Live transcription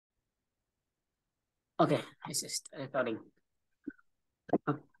Okay, it's just recording.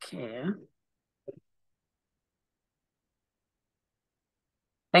 Okay.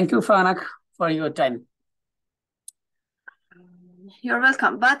 Thank you, Fanak, for your time. You're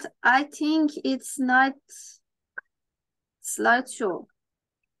welcome, but I think it's not slideshow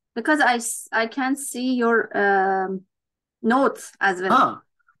because I can't see your notes as well. Ah,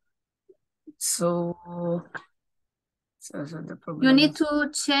 so the problem. You need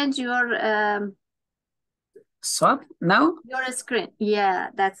to change your swap now. your screen. Yeah,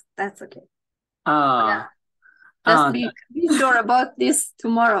 that's okay. Ah, Just be sure about this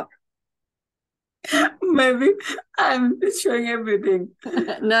tomorrow. Maybe I'm showing everything.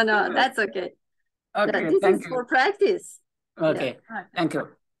 No, that's okay. Okay, this thank is you. for practice. Okay, yeah. Thank you.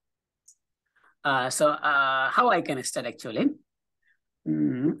 So how I can start actually?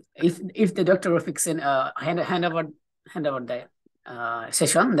 If the Dr. Rafiq hand over the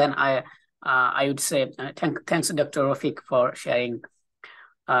session, then I would say thanks to Dr. Rafiq for sharing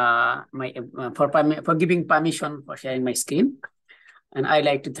for giving permission for sharing my screen, and I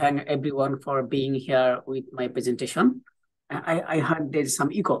like to thank everyone for being here with my presentation. I heard there's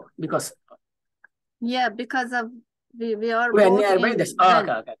some echo because because of we are we are both nearby in this.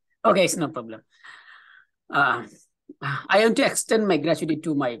 Okay, it's no problem. I want to extend my gratitude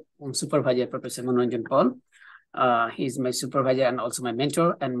to my supervisor, Professor Manoranjan Paul. He's my supervisor and also my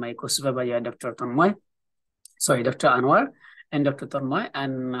mentor, and my co-supervisor, Dr. Anwar and Dr. Tanmoy.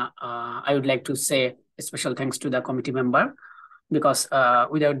 And I would like to say a special thanks to the committee member, because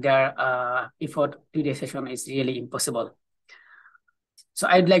without their effort, today's session is really impossible. So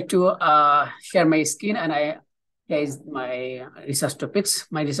I'd like to share my screen, and here is my research topics.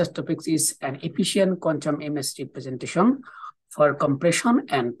 My research topics is an efficient quantum image representation for compression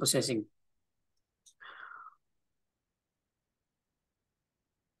and processing.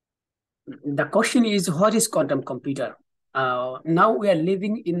 The question is, what is quantum computer? Now we are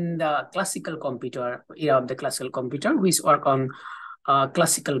living in the classical computer era of the classical computer, which work on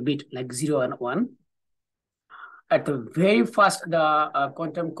classical bit like 0 and 1. At the very first, the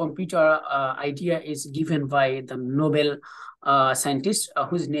quantum computer idea is given by the Nobel scientist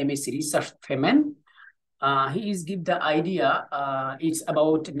whose name is Richard Feynman. He is give the idea. It's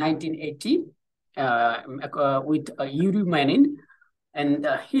about 1980 with Yuri Manin, and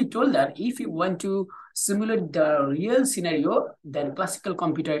he told that if you want to simulate the real scenario, then classical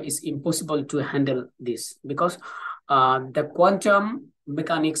computer is impossible to handle this, because the quantum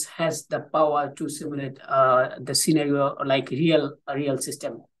mechanics has the power to simulate the scenario like real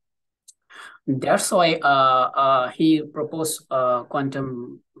system. That's why he proposed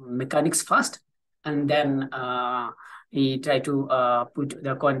quantum mechanics first, and then he tried to put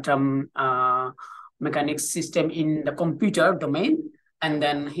the quantum mechanics system in the computer domain, and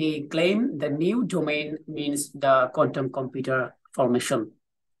then he claimed the new domain means the quantum computer formation.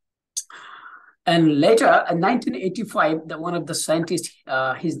 And later, in 1985, one of the scientists,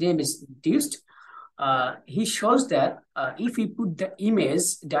 his name is Dust, he shows that if we put the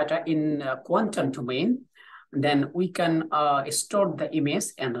image data in quantum domain, then we can store the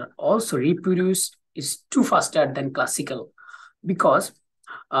image and also reproduce is too faster than classical, because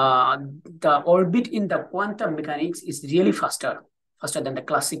the orbit in the quantum mechanics is really faster than the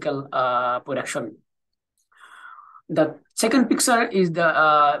classical production. The second picture is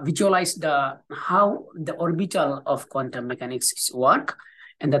the visualize the how the orbital of quantum mechanics work,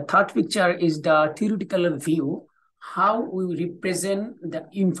 and the third picture is the theoretical view how we represent the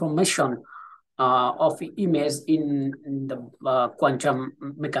information of image in the quantum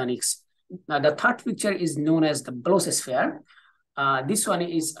mechanics. The third picture is known as the blogosphere. This one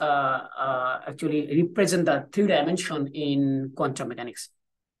is actually represent the 3D in quantum mechanics.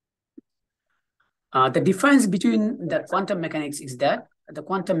 The difference between the quantum mechanics is that the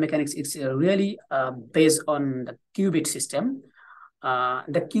quantum mechanics is really based on the qubit system.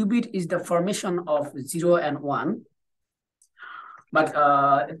 The qubit is the formation of 0 and 1, but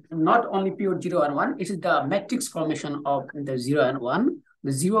not only pure 0 and 1, it is the matrix formation of the 0 and 1.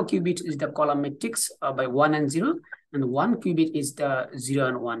 The 0 qubit is the column matrix by 1 and 0, and 1 qubit is the 0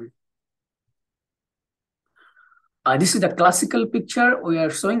 and 1. This is the classical picture we are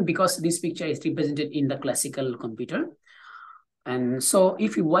showing, because this picture is represented in the classical computer. And so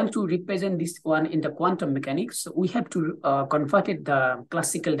if you want to represent this one in the quantum mechanics, we have to convert the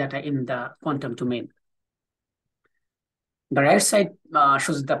classical data in the quantum domain. The right side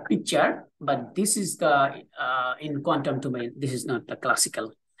shows the picture, but this is the in quantum domain. This is not the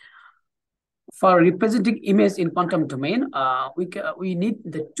classical. For representing image in quantum domain, we need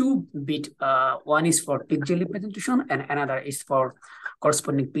the 2-bit. One is for pixel representation, and another is for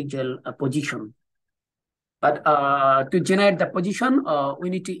corresponding pixel position. But to generate the position, we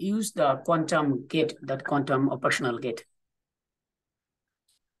need to use the quantum gate, that quantum operational gate.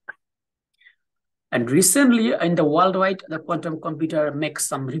 And recently, in the worldwide, the quantum computer makes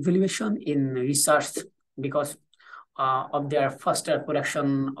some revolution in research because of their faster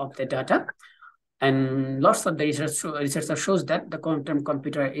production of the data. And lots of the research shows that the quantum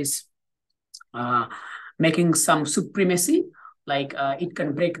computer is making some supremacy, like it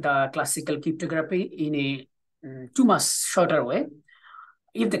can break the classical cryptography in a too much shorter way.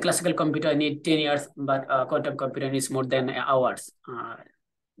 If the classical computer needs 10 years, but quantum computer needs more than hours.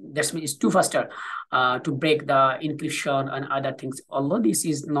 That means it's too faster to break the encryption and other things. Although this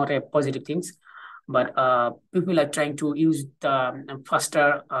is not a positive thing, but people are trying to use the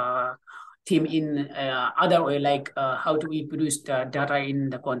faster theme in other way, like how to reproduce the data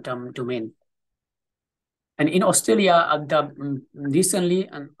in the quantum domain. And in Australia, recently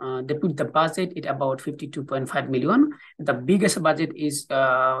they put the budget at about 52.5 million. The biggest budget is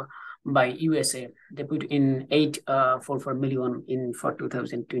by USA. They put in 844 million for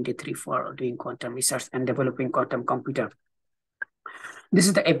 2023 for doing quantum research and developing quantum computer. This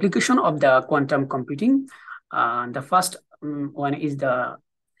is the application of the quantum computing. The first one is the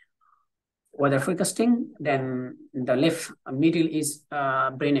weather forecasting. Then the left middle is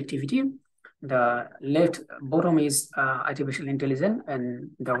brain activity. The left bottom is artificial intelligence, and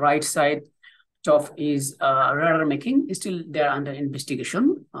the right side top is radar making. Still, they are under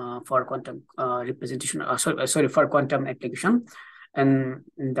investigation for quantum representation. For quantum application. And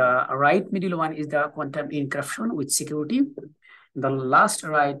the right middle one is the quantum encryption with security. The last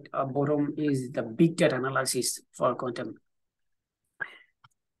right bottom is the big data analysis for quantum.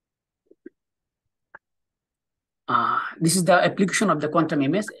 This is the application of the quantum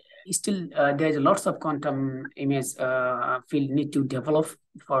image. Still, there's lots of quantum image field need to develop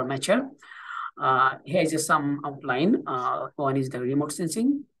for mature. Here is some outline. One is the remote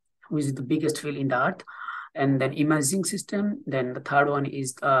sensing, which is the biggest field in the earth, and then imaging system. Then the third one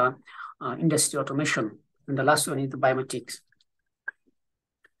is industry automation, and the last one is the biometrics.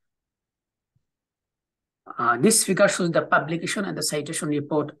 This figure shows the publication and the citation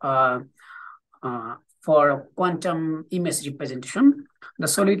report for quantum image representation. The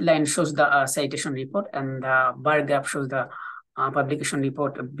solid line shows the citation report, and the bar graph shows the publication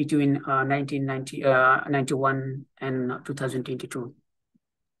report between 1991 and 2022.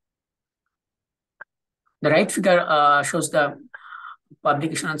 The right figure shows the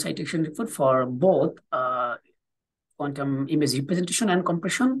publication and citation report for both quantum image representation and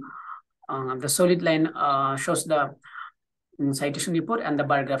compression. The solid line shows the citation report, and the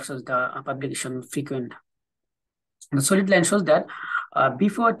bar graph shows the publication frequent. The solid line shows that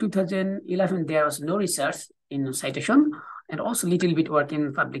before 2011, there was no research in citation and also little bit work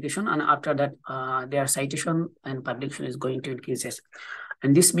in publication. And after that, their citation and publication is going to increase.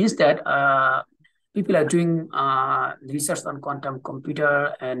 And this means that people are doing research on quantum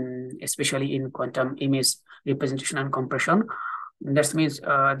computer and especially in quantum image representation and compression. That means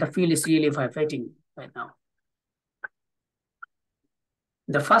the field is really vibrating right now.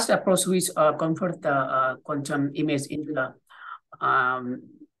 The first approach which convert the quantum image into the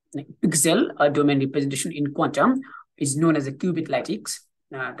pixel domain representation in quantum is known as the qubit lattice.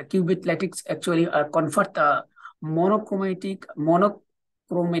 The qubit lattice actually convert the monochromatic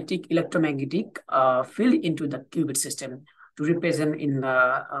electromagnetic field into the qubit system to represent in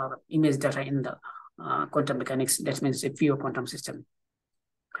the image data in the quantum mechanics. That means a pure quantum system.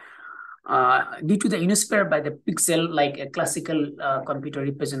 Due to the unisphere by the pixel, like a classical computer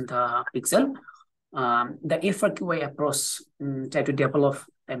represent the pixel, the FRQI approach tried to develop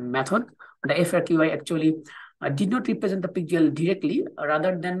a method. The FRQI actually did not represent the pixel directly.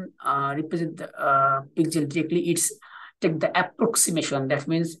 Rather than represent the pixel directly, it's take the approximation. That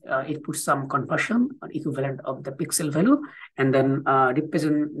means it puts some conversion or equivalent of the pixel value and then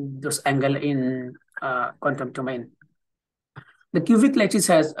represent those angle in quantum domain. The qubit lattice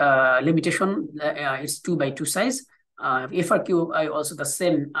has limitation. It's 2 by 2 size. FRQI also the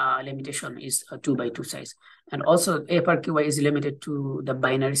same limitation is 2 by 2 size. And also FRQI is limited to the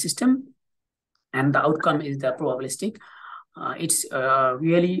binary system, and the outcome is the probabilistic. It's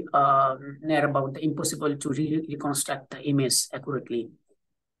really near about the impossible to reconstruct the image accurately.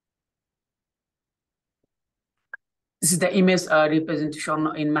 This is the image representation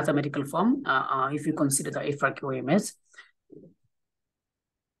in mathematical form. If you consider the FRQI image.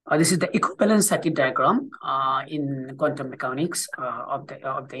 This is the equivalent circuit diagram in quantum mechanics of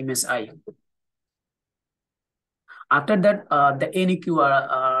the image I. After that, the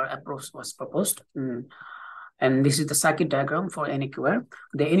NEQR approach was proposed, And this is the circuit diagram for NAQR.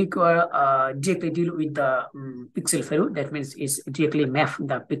 The NAQR directly deal with the pixel value. That means it's directly map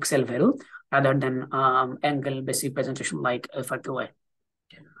the pixel value rather than angle-based representation like FRQI.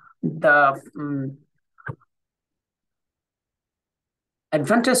 The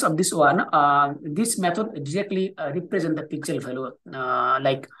advantage of this one, this method directly represent the pixel value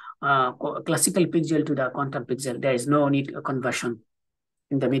like classical pixel to the quantum pixel. There is no need conversion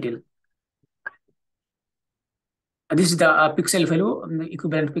in the middle. This is the pixel value,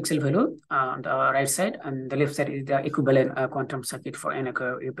 equivalent pixel value on the right side, and the left side is the equivalent quantum circuit for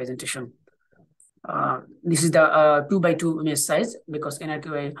NRQ representation. This is the 2x2 image size because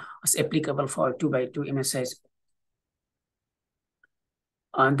NRQI was applicable for 2x2 image size.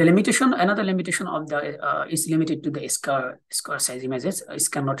 The limitation, another limitation of the is limited to the square size images. It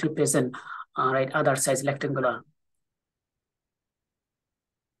cannot represent other size rectangular.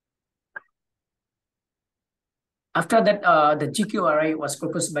 After that, the GQ array was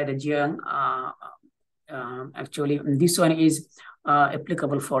proposed by the Jiang. Actually, this one is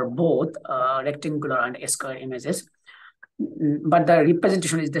applicable for both rectangular and square images. But the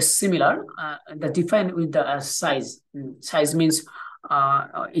representation is the similar, the defined with the size. Size means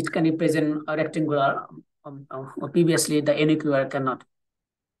it can represent a rectangular. Previously, the NAQR cannot.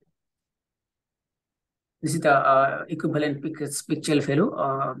 This is the equivalent pixel value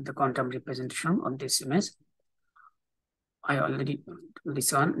of the quantum representation of this image. I already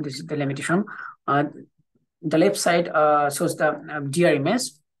this one. This is the limitation. The left side shows the GR image.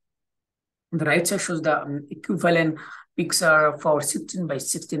 The right side shows the equivalent picture for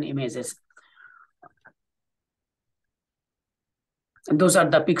 16x16 images. And those are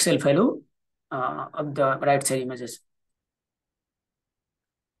the pixel value of the right side images.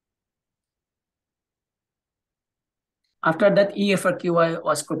 After that, EFRQI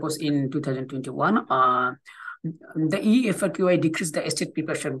was proposed in 2021. The EFRQI decreased the state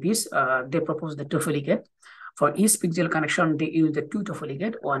preparation piece. They proposed the Toffoli gate. For each pixel connection, they use the 2 Toffoli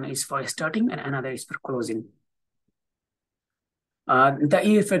gate. One is for starting and another is for closing. The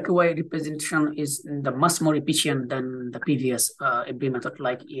EFRQI representation is much more efficient than the previous FB method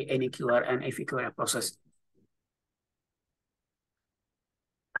like NAQR and FEQR process.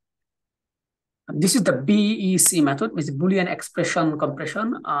 This is the BEC method, which is Boolean expression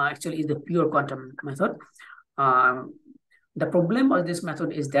compression. Actually, is the pure quantum method. The problem of this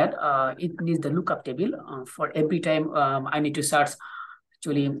method is that it needs the lookup table for every time I need to search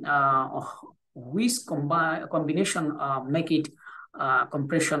actually which combination make it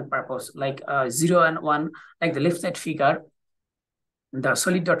compression purpose, like 0 and 1, like the left side figure, the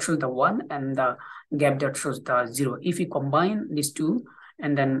solid dot shows the 1 and the gap dot shows the 0. If you combine these two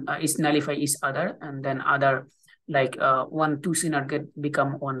and then it's nullify each other, and then other like 1 2 CNOT gate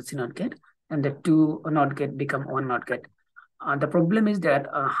become 1 CNOT gate, and the 2 NOT gate become 1 NOT gate. The problem is that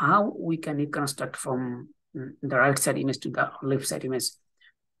how we can reconstruct from the right side image to the left side image.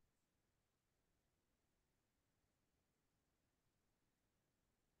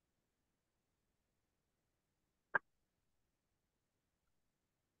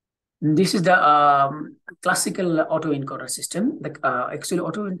 This is the classical autoencoder system. The actually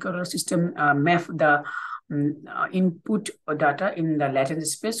autoencoder system map the input data in the latent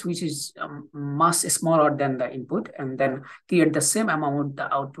space, which is much smaller than the input, and then create the same amount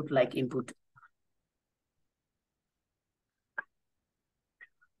the output like input.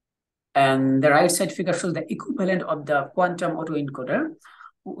 And the right side figure shows the equivalent of the quantum autoencoder,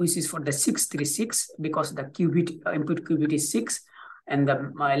 which is for the 636 because the qubit input qubit is 6. And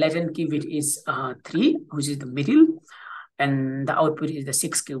the latent qubit is 3, which is the middle, and the output is the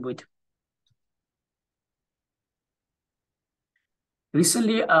 6 qubit.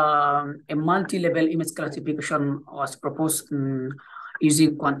 Recently, a multi-level image classification was proposed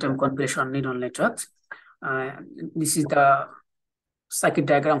using quantum compression neural networks. This is the circuit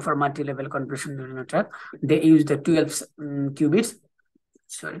diagram for multi-level compression neural network. They use the 12 qubits,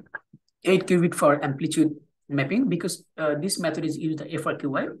 8 qubit for amplitude mapping, because this method is used the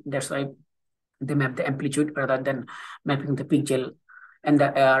FRQI. That's why they map the amplitude rather than mapping the pixel. And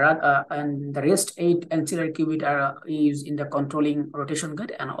the rest 8 ancillary qubit are used in the controlling rotation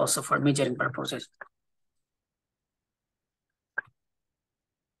gate and also for measuring purposes.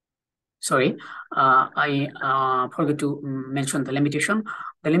 Sorry, I forgot to mention the limitation.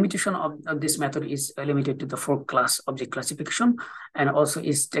 The limitation of this method is limited to the 4-class object classification, and also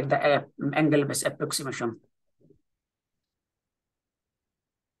is take the angle-based approximation.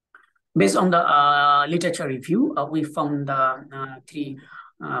 Based on the literature review, we found the 3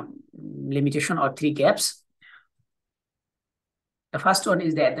 limitation or 3 gaps. The first one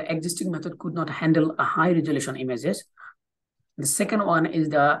is that the existing method could not handle a high resolution images. The second one is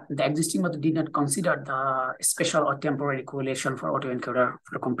the existing method did not consider the spatial or temporary correlation for autoencoder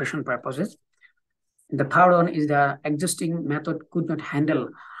for compression purposes. The third one is the existing method could not handle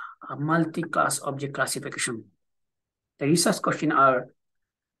a multi-class object classification. The research question are,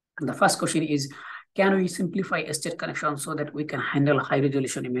 the first question is, can we simplify state connection so that we can handle high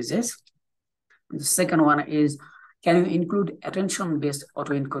resolution images? The second one is, can we include attention-based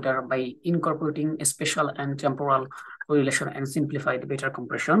autoencoder by incorporating a spatial and temporal correlation and simplify the better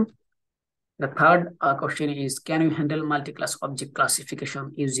compression? The third question is, can we handle multi-class object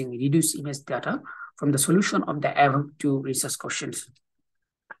classification using reduced image data? From the solution of the above two research questions.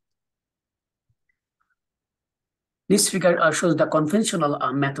 This figure shows the conventional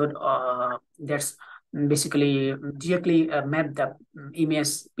method that's basically directly map the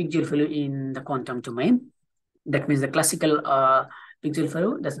image pixel value in the quantum domain. That means the classical pixel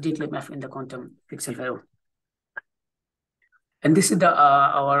value that's directly mapped in the quantum pixel value. And this is the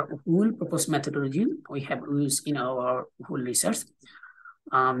our whole proposed methodology we have used in our whole research.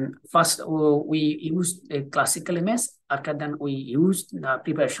 First, we used a classical image. After that, we used the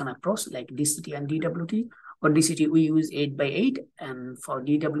preparation approach like DCT and DWT. For DCT, we use 8x8, and for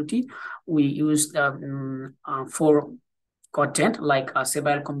DWT, we use the 4 quadrant like a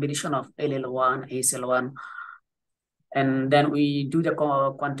several combination of LL1, ASL1, and then we do the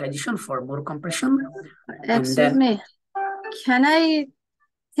quantization for more compression. Excuse me, can I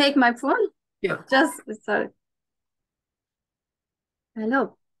take my phone? Yeah. Just sorry.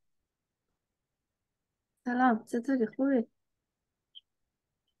 Hello. سلام چطوری خوبی؟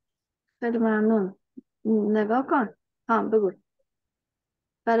 خیلی ممنون. نگاه کن. بگو.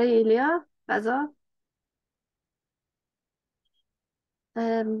 برای ایلیا غذا؟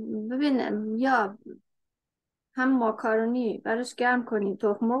 ببین یا هم ماکارونی براش گرم کنی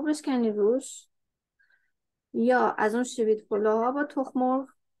تخم مرغ بشکنی روش، یا از اون شوید پلوها با تخم مرغ،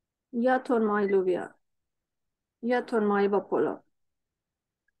 یا تون ماهی لوبیا، یا تون ماهی با پلو.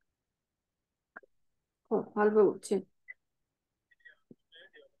 خب حال بگو چی؟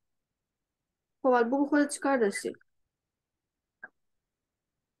 خب حال بگو خودت چیکار داشتی؟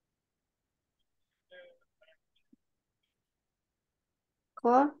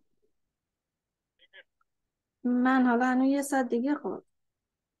 خب من حالا هنوز 1 ساعت دیگه خب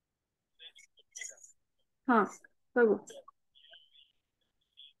بگو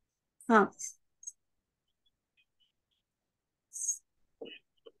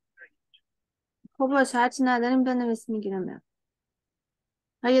خب باشه هرچی نداریم بنویس میگیرم برم.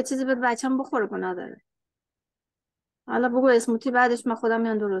 یه چیزی به بچه‌م بخوره که نداره. حالا بگو اسموتی بعدش من خودم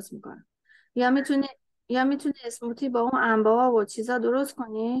میان درست میکنم. یا میتونی اسموتی با اون انباها و چیزا درست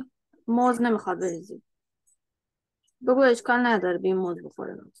کنی، موز نمیخواد بریزی. بگو اشکال نداره به این موز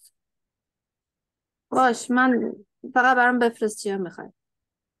بخوره. باش من فقط برام بفرست چیا میخوای.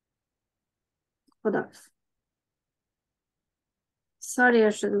 خداحافظ. Sorry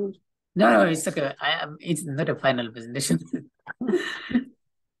Arshad. No, it's okay. It's not a final presentation.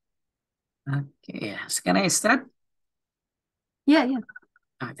 Okay, so can I start? Yeah.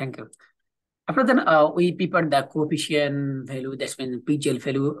 Thank you. After that, we prepared the coefficient value, that's mean PGL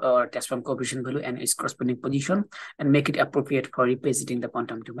value or transform coefficient value and its corresponding position, and make it appropriate for representing the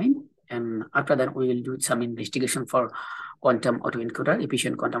quantum domain. And after that, we will do some investigation for quantum autoencoder,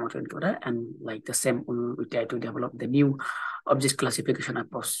 efficient quantum autoencoder, and like the same, we try to develop the new object classification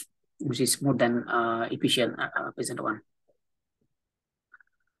approach, which is more than efficient present one.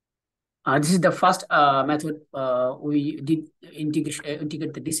 This is the first method we did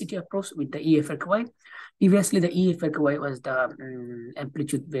integrate the DCT approach with the EFRQY. Previously, the EFRQY was the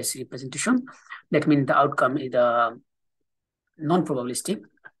amplitude-based representation. That means the outcome is the non-probabilistic,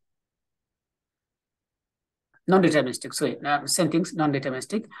 non-deterministic. Sorry, same things,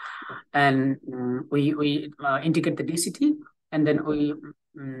 non-deterministic. And we integrate the DCT, and then we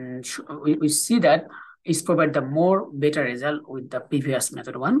see that it's provide the better result with the previous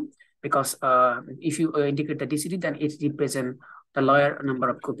method one. Because if you integrate the DCT, then it represents the lower number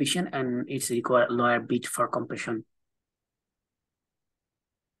of coefficient and it's require lower bit for compression.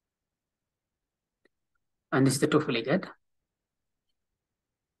 And this is the TOEFL get.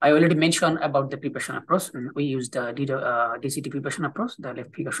 I already mentioned about the preparation approach. We use the DCT preparation approach. The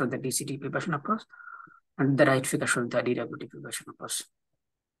left figure shows the DCT preparation approach, and the right figure shows the DWT preparation approach.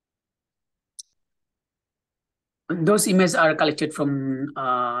 Those images are collected from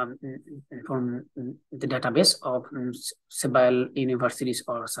the database of several universities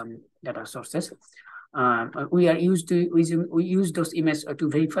or some data sources. We use those images to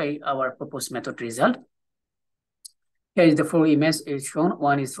verify our proposed method result. Here is the four images is shown.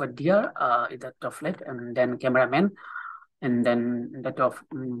 One is for deer, in the top left, and then cameraman, and then the top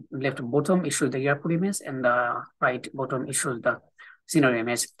left bottom it shows the airport image, and the right bottom it shows the scenery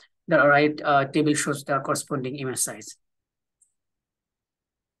image. The right table shows the corresponding image size.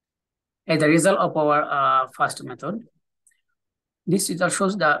 As the result of our first method, this result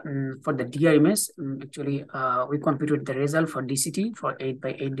shows the for the deer image. Actually, we computed the result for DCT for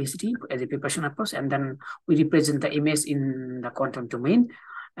 8x8 DCT as a preparation approach, and then we represent the image in the quantum domain,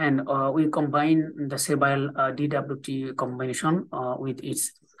 and we combine the Sebile DWT combination with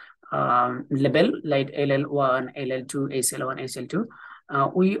its label like LL1, LL2, SL1, SL2.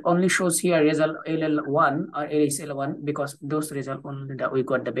 We only shows here result LL1 or LSL1 because those results only that we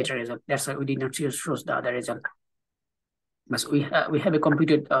got the better result. That's why we did not shows the other result. But we have a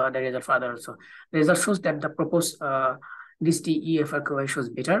computed the result for other also. The result shows that the proposed DCT EFRQI shows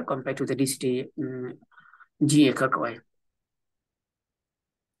better compared to the DCT GFRQI.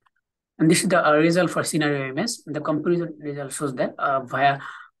 And this is the result for scenario image. The comparison result shows that via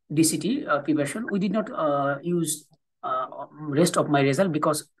DCT preversion, we did not use rest of my result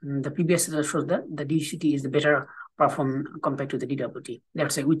because the previous result shows that the DCT is the better perform compared to the DWT.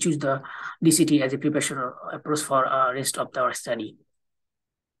 That's why we choose the DCT as a preparation approach for rest of our study.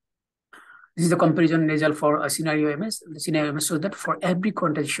 This is the comparison result for a scenario image. The scenario image shows that for every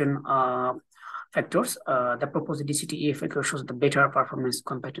quantization factors, the proposed DCT EFRQI shows the better performance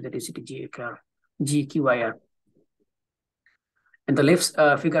compared to the DCT GQIR. And the left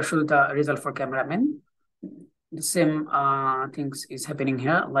figure shows the result for cameraman. The same things is happening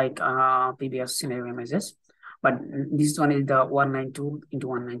here like previous scenario images. But this one is the 192 into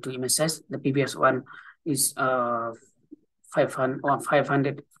 192 image size. The previous one is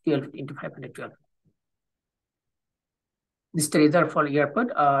 512 into 512. This is the result for airport.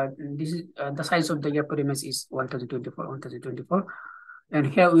 This is the size of the airport image is 1024. And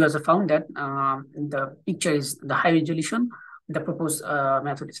here we also found that the picture is the high resolution. The proposed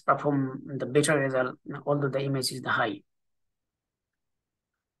method is perform the better result, although the image is the high.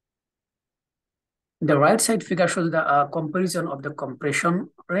 The right side figure shows the comparison of the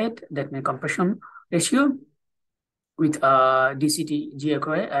compression rate, that means compression ratio, with DCT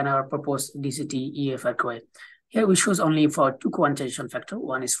GFRQI and our proposed DCT EFRQI. Here we shows only for two quantization factor.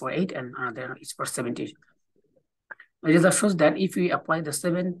 One is for 8 and another is for 70. The result shows that if we apply the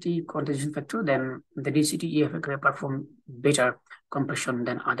 70 quantization factor, then the DCT EFRQI perform better compression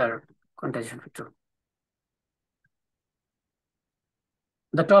than other quantization factor.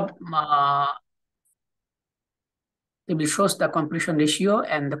 The top table shows the compression ratio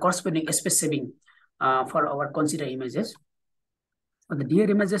and the corresponding space saving for our considered images. For the deer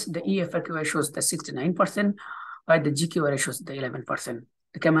images, the EFRQI shows the 69%, while the GQI shows the 11%.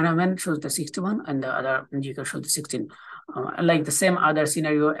 The cameraman shows the 61 and the other GQI shows the 16. Like the same other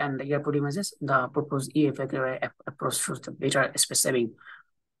scenario and the airport images, the proposed EFRQI approach shows the better space saving.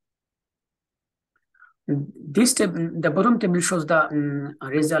 This table, the bottom table shows the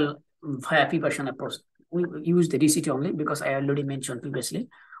result via preparation approach. We use the DCT only because I already mentioned previously.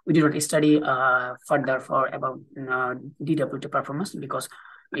 We did not study further for about DWT performance because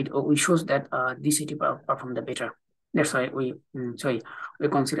it shows that DCT perform the better. That's why we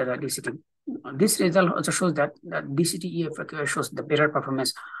consider the DCT. This result also shows that DCT EFRQI shows the better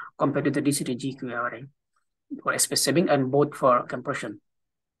performance compared to the DCT GQI for space saving and both for compression.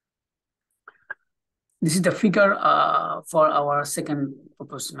 This is the figure for our second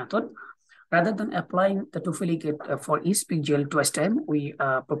proposed method. Rather than applying the TOEFL gate for each pixel twice time, we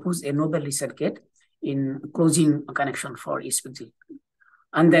propose a Nobel reset gate in closing a connection for each pixel.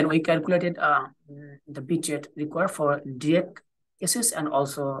 And then we calculated the bit rate required for direct cases and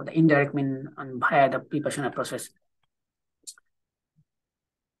also the indirect mean via the preparation process.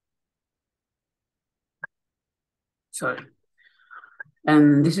 Sorry.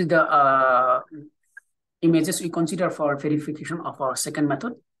 And this is the images we consider for verification of our second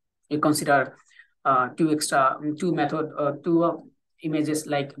method. We consider two images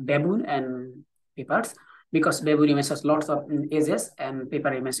like baboon and peppers, because baboon image has lots of edges and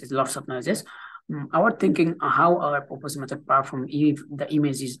pepper image is lots of noises. Our thinking how our proposed method perform if the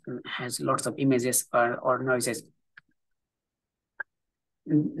image has lots of images or noises.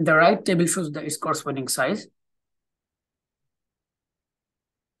 The right table shows the corresponding size.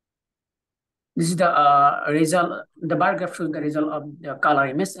 This is the result. The bar graph shows the result of the color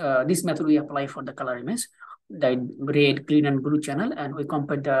image. This method we apply for the color image, the red, green, and blue channel, and we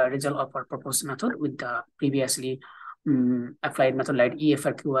compare the result of our proposed method with the previously applied method like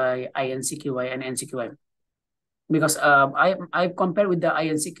EFRQI, INCQI, and NCQI. Because I compare with the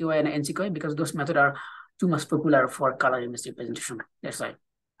INCQI and NCQI because those methods are too much popular for color image representation. That's why.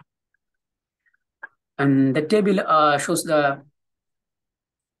 And the table shows the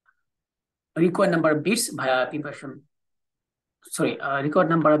required number of bits via preparation. Sorry, required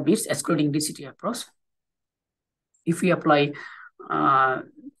number of bits excluding DCT approach. If we apply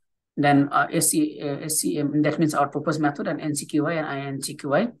then SCM, that means our proposed method, and NCQY and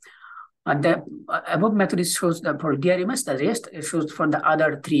INCQY. The above method shows the for DR image, the rest it shows for the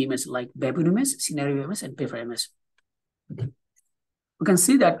other three images like baboon image, scenario image, and paper image. We can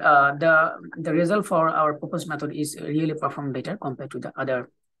see that the result for our proposed method is really perform better compared to the other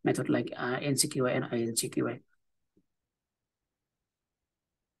method like NCQY and INCQY.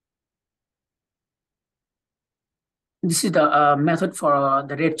 This is the method for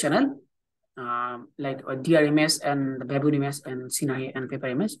the red channel, like DR image and the baboon image and scenario and paper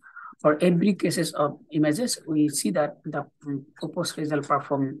image. For every cases of images, we see that the proposed result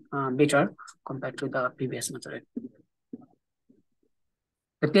perform better compared to the previous method.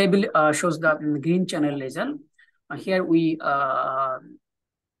 The table shows the green channel result. Here we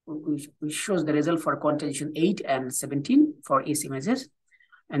shows the result for quantization 8 and 17 for each images,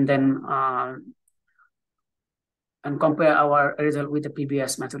 and then and compare our result with the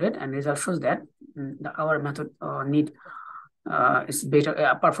previous method, and result shows that our method is better,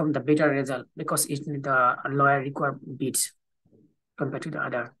 apart from the better result, because it needs the lower required bits compared to the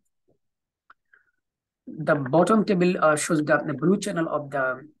other. The bottom table shows the blue channel of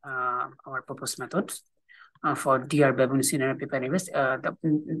the our proposed methods for DR, baboon, scenario, paper image.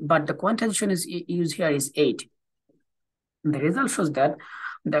 But the quantization is used here is 8. The result shows that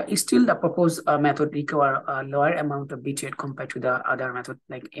still the proposed method require a lower amount of bit rate compared to the other method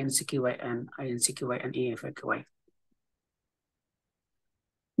like NCQY and INCQY and EFQY.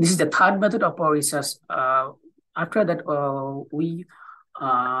 This is the third method of our research. After that, we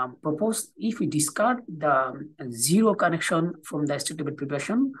propose if we discard the zero connection from the state table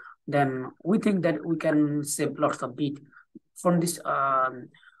preparation, then we think that we can save lots of bit. From this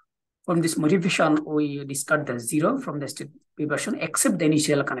modification, we discard the zero from the state preparation except the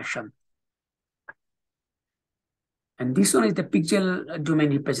initial connection. And this one is the pixel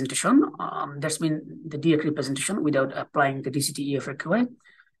domain representation. That's mean the DX representation without applying the DCT EFQY.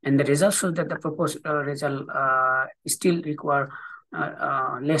 And the result shows that the proposed result still require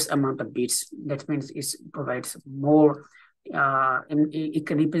less amount of bits. That means it provides more, it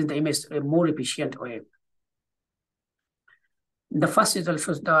can represent the image a more efficient way. The first result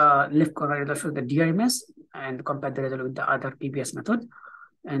shows the left corner result shows the DR image and compare the result with the other previous method.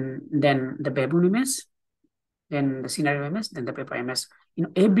 And then the baboon image, then the scenario image, then the paper image.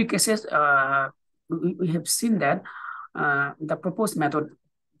 In every cases, we have seen that the proposed method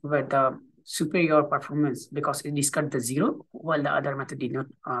with the superior performance because it discarded the zero, while the other method did not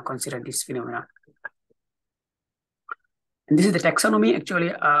consider this phenomena. And this is the taxonomy. Actually,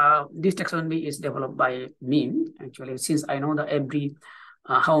 this taxonomy is developed by me. Actually, since I know that every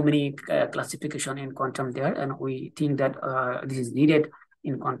how many classification in quantum there, and we think that this is needed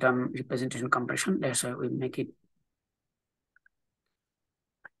in quantum representation compression. That's why we make it.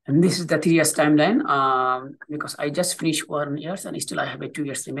 And this is the 3 years timeline because I just finished 1 year and still I have a 2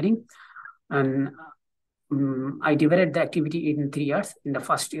 years remaining. And I divided the activity in 3 years. In the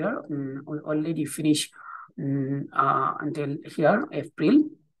first year, we already finished until here,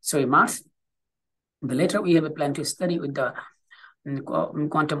 March. But later we have a plan to study with the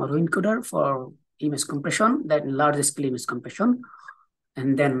quantum autoencoder for image compression, that large scale image compression.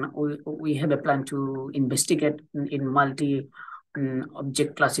 And then we have a plan to investigate in multi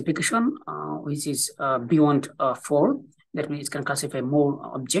object classification, which is beyond 4. That means it can classify more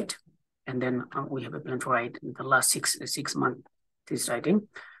object. And then we have a plan to write in the last six months this writing.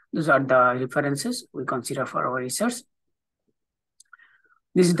 Those are the references we consider for our research.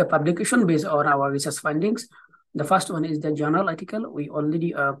 This is the publication based on our research findings. The first one is the journal article. We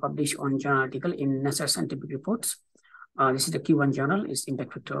already published on journal article in Nature Scientific Reports. This is the Q1 journal. Its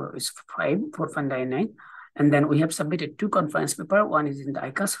impact factor is 4.99. And then we have submitted 2 conference papers. One is in the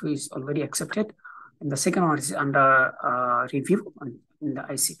ICAS, which is already accepted. And the second one is under review in the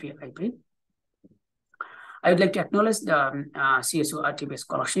ICP IP. I would like to acknowledge the CSU RTP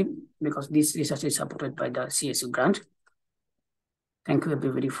scholarship because this research is supported by the CSU grant. Thank you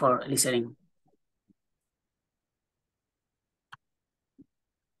everybody for listening.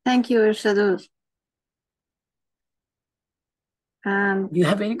 Thank you, Irshadul. Do you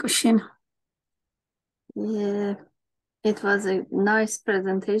have any question? Yeah, it was a nice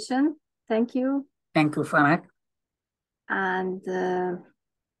presentation. Thank you. Thank you, Fanak. And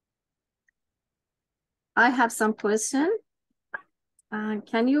I have some questions.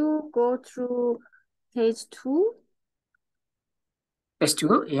 Can you go through page 2. Page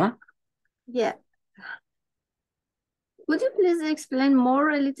 2, yeah. Yeah. Would you please explain more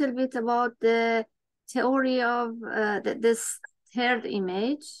a little bit about the theory of this third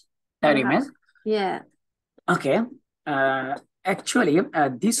image? Third image? Yeah. Okay. Actually,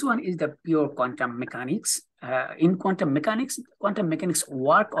 this one is the pure quantum mechanics. In quantum mechanics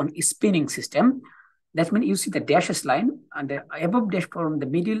work on a spinning system. That means you see the dashes line and the above dash from the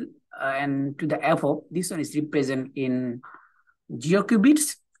middle and to the above. This one is represented in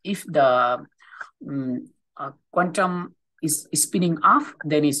geoqubits. If the quantum is spinning up,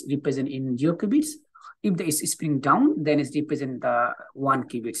 then it's represented in geoqubits. If it is spinning down, then it's represented the 1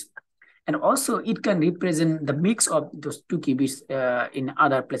 qubits. And also it can represent the mix of those 2 qubits in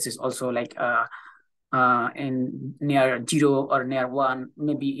other places also, like in near 0 or near 1.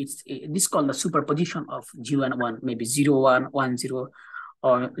 Maybe this is called the superposition of 0 and 1, maybe 0, 1, 1, 0,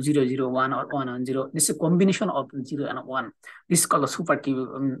 or 0, 0, 1, or 1 and 0. This is a combination of 0 and 1. This is called the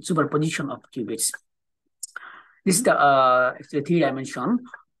superposition of qubits. This is the actually 3 dimension.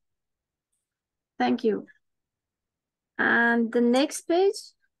 Thank you. And the next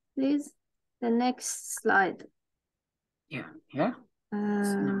page, please. The next slide. Yeah, yeah.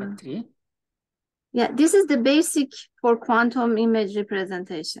 Number 3. Yeah, this is the basic for quantum image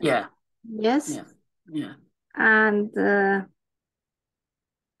representation. Yeah. Yes. Yeah. Yeah. And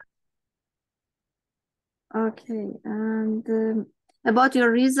okay. And about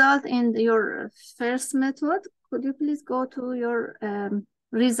your result in your first method, could you please go to your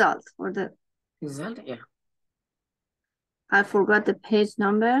result for the result? Yeah. I forgot the page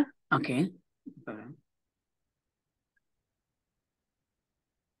number. Okay.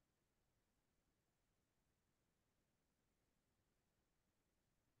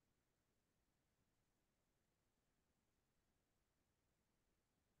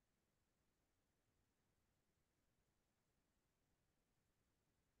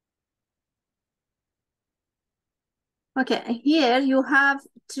 Okay, here you have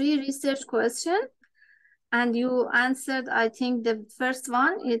 3 research questions, and you answered, I think, the first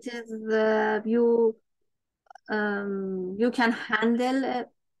one. It is you can handle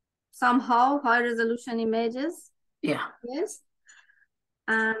somehow high resolution images. Yeah. Yes.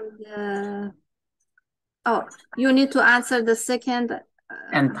 And oh, you need to answer the second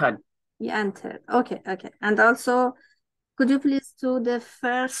and third. Yeah, and third. Okay, okay. And also, could you please do the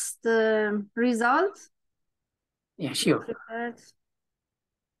first result? Yeah, sure. Prepared.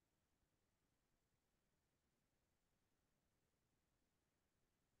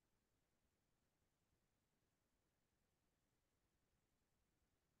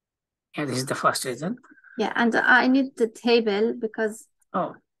 Yeah, this is the first result. Yeah, and I need the table because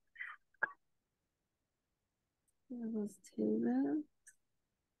oh, table.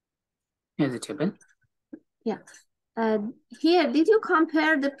 Here's the table. Yeah. Here, did you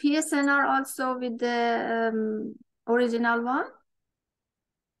compare the PSNR also with the original one?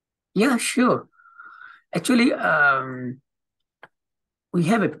 Yeah, sure. Actually, we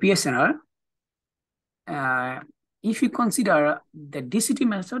have a PSNR. If you consider the DCT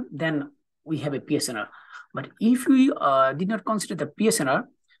method, then we have a PSNR. But if we did not consider the PSNR,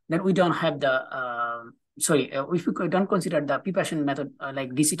 then we don't have the, if we don't consider the preparation method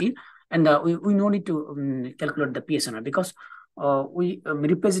like DCT, and we no need to calculate the PSNR because we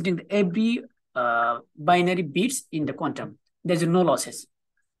representing every binary bits in the quantum. There's no losses.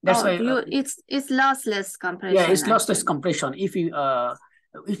 That's why it's lossless compression. Yeah, it's lossless compression. If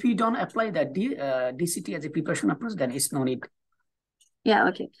you don't apply the DCT as a preparation approach, then it's no need. Yeah,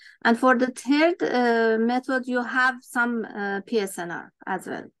 okay. And for the third method, you have some PSNR as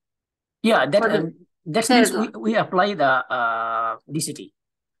well. Yeah, that means we apply the DCT.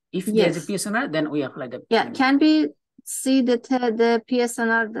 If there's a PSNR, then we apply the. Yeah, can we see the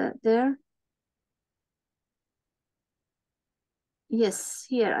PSNR there? Yes,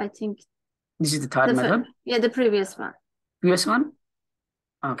 here I think. This is the third method? Yeah, the previous one. Previous one?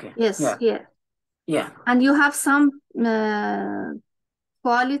 Okay. Yes, yeah. Here. Yeah. And you have some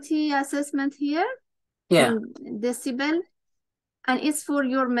quality assessment here. Yeah. In decibel, and it's for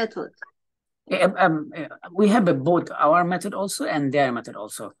your method. We have both our method also and their method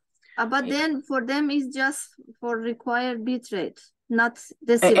also. But then for them it's just for required bit rate, not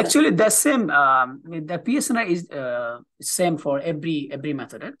decibel. Actually, the same. The PSNR is same for every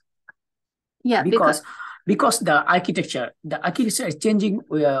method. Right? Yeah, because the architecture is changing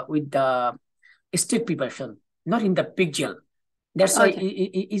with the state preparation, not in the pixel. That's why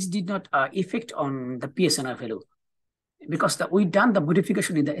it did not affect on the PSNR value, because we done the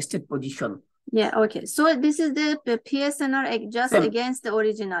modification in the state position. Yeah, okay. So this is the PSNR just against the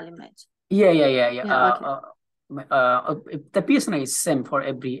original image. Yeah. Yeah, okay. The PSNR is same for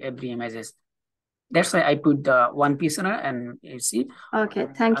every images. That's why I put the one PSNR, and you see. Okay,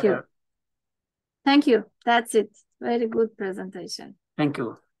 thank you. Thank you. That's it. Very good presentation. Thank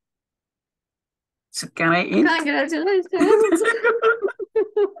you. So can I end? Congratulations.